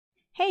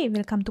Hey,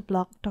 welcome to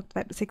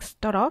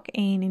blog.web6.org,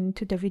 and in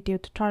today's video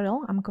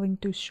tutorial I'm going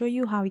to show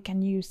you how we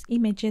can use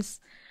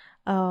images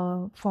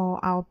for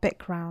our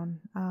background.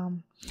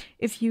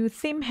 If your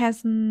theme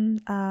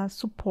hasn't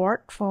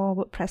support for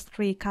WordPress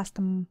 3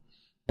 custom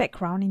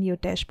background in your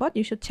dashboard,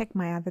 you should check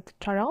my other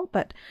tutorial,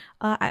 but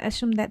I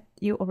assume that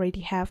you already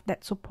have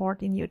that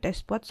support in your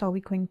dashboard, so we're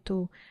going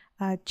to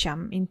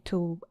jump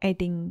into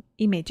adding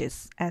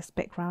images as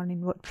background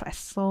in WordPress.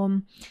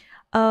 So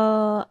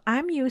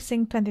I'm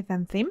using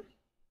 2010 theme.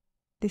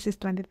 This is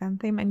 2010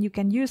 theme, and you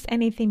can use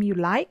any theme you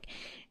like.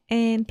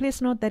 And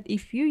please note that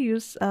if you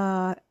use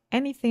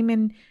any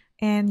theme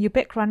and your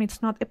background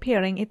is not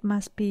appearing, it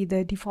must be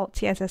the default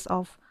CSS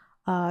of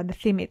the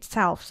theme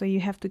itself. So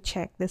you have to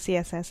check the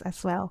CSS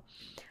as well.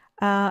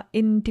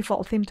 In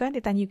default theme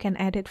 2010, you can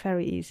add it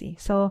very easy.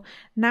 So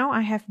now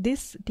I have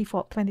this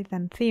default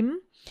 2010 theme,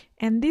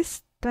 and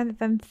this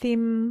 2010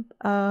 theme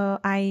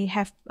I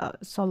have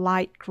so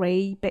light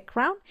gray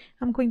background.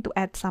 I'm going to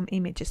add some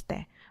images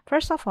there.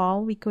 First of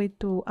all, we go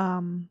to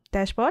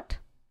dashboard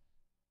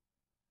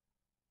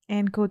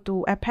and go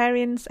to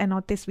appearance, and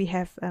notice we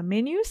have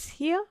menus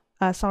here,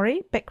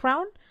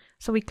 background.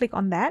 So we click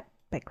on that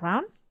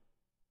background.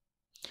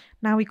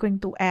 Now we're going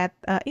to add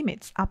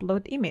image,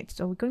 upload image.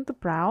 So we're going to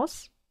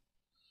browse,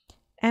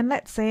 and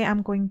let's say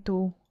I'm going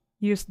to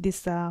use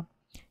this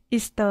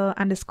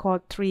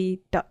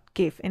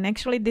Easter_3.gif, and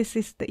actually this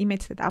is the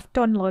image that I've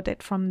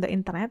downloaded from the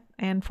internet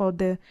and for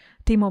the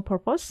demo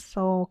purpose,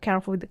 so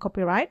careful with the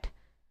copyright.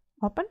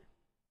 Open,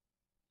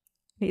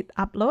 hit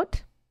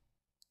upload.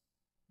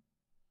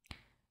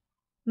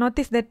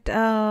 Notice that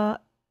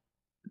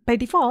by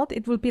default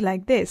it will be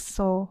like this,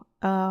 so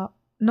no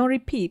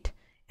repeat,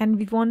 and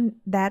we want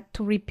that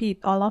to repeat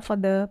all over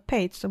the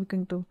page. So we're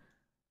going to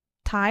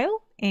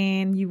tile,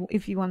 and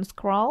if you want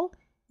scroll,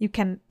 you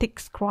can tick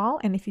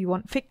scroll, and if you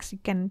want fix, you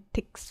can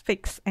tick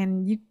fix,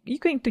 and you're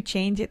going to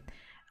change it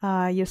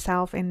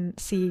yourself and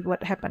see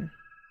what happened.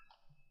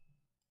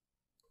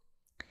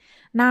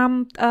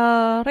 Now,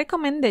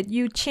 recommend that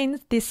you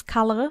change this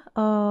color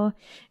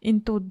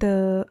into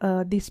the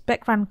this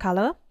background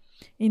color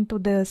into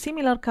the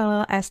similar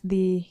color as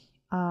this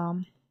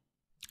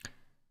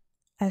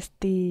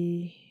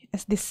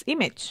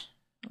image,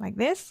 like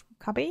this.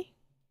 Copy,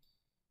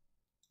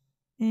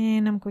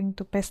 and I'm going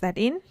to paste that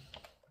in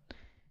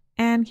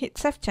and hit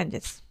save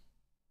changes.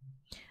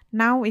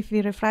 Now, if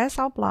we refresh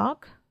our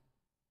blog,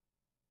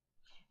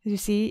 you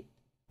see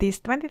this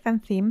 2010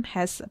 theme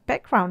has a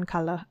background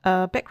color,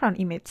 background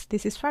image.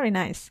 This is very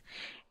nice,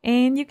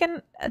 and you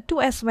can do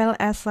as well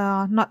as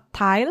not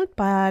tile,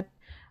 but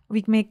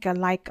we make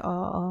like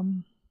a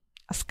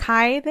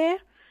sky there.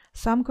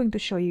 So I'm going to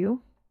show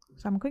you.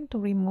 So I'm going to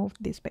remove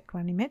this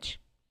background image.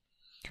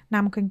 Now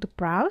I'm going to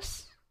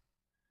browse,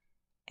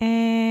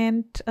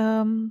 and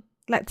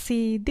let's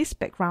see this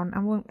background.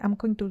 I'm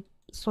going to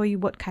show you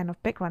what kind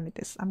of background it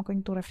is. I'm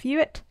going to review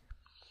it.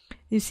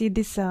 You see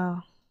this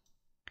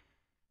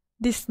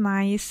this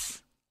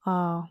nice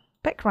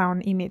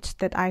background image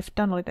that I've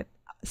downloaded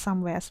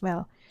somewhere as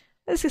well.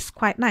 This is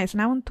quite nice,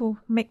 and I want to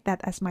make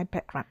that as my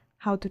background.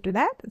 How to do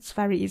that? It's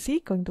very easy.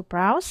 Going to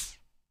browse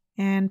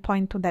and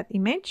point to that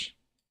image.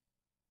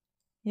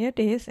 Here it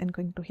is, and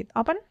going to hit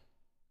open,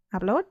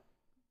 upload.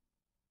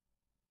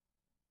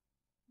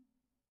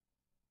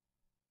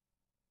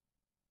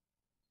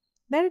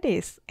 There it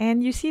is,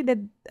 and you see that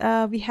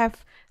we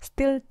have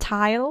still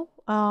tile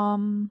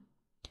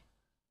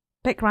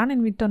background,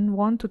 and we don't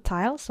want to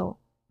tile, so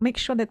make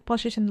sure that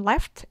position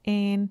left,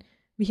 and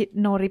we hit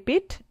no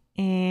repeat,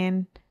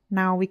 and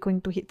now we're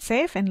going to hit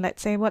save, and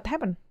let's say what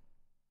happened.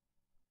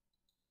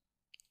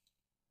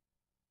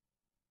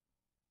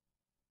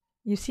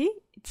 You see,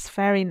 it's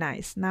very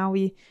nice. Now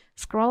we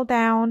scroll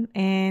down,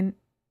 and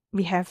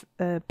we have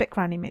a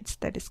background image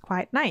that is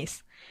quite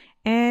nice,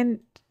 and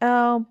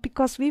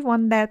because we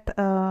want that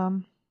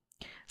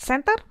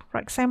center, for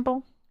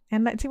example,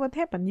 and let's see what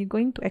happened. You're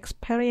going to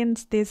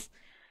experience this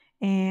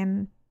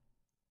and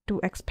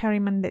to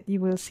experiment that you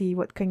will see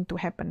what's going to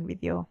happen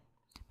with your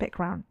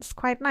background. It's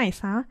quite nice,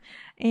 huh?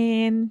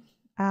 And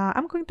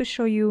I'm going to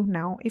show you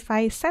now. If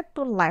I set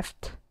to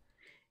left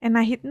and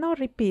I hit no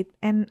repeat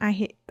and I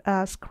hit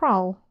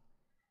scroll,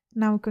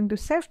 now I'm going to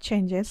save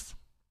changes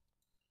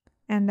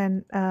and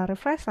then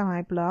refresh on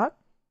my blog.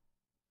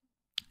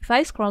 If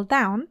I scroll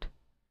down,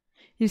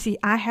 you see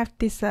I have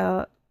this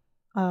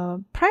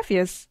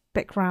previous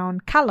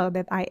background color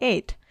that I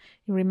added.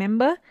 You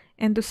remember?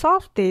 And to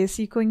solve this,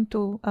 you're going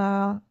to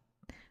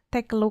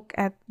take a look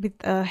at with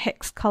a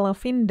hex color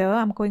finder.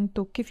 I'm going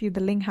to give you the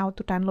link how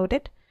to download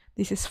it.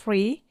 This is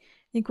free.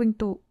 You're going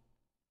to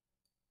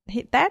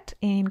hit that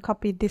and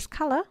copy this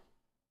color,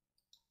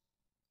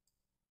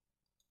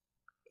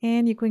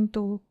 and you're going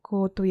to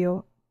go to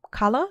your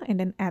color and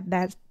then add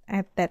that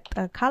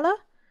color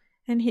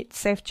and hit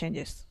save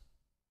changes.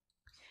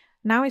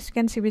 Now, as you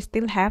can see, we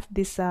still have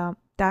this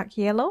dark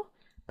yellow,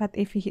 but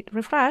if we hit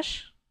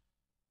refresh,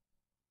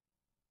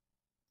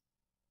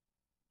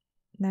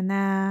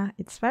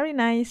 it's very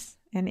nice,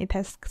 and it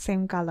has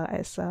same color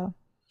as the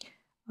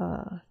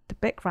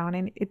background,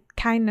 and it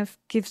kind of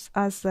gives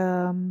us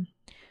a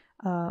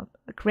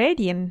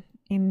gradient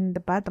in the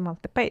bottom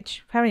of the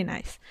page. Very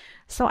nice.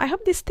 So I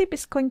hope this tip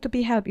is going to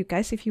be help you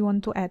guys if you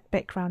want to add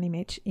background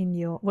image in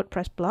your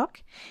WordPress blog.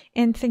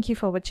 And thank you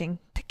for watching.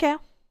 Take care.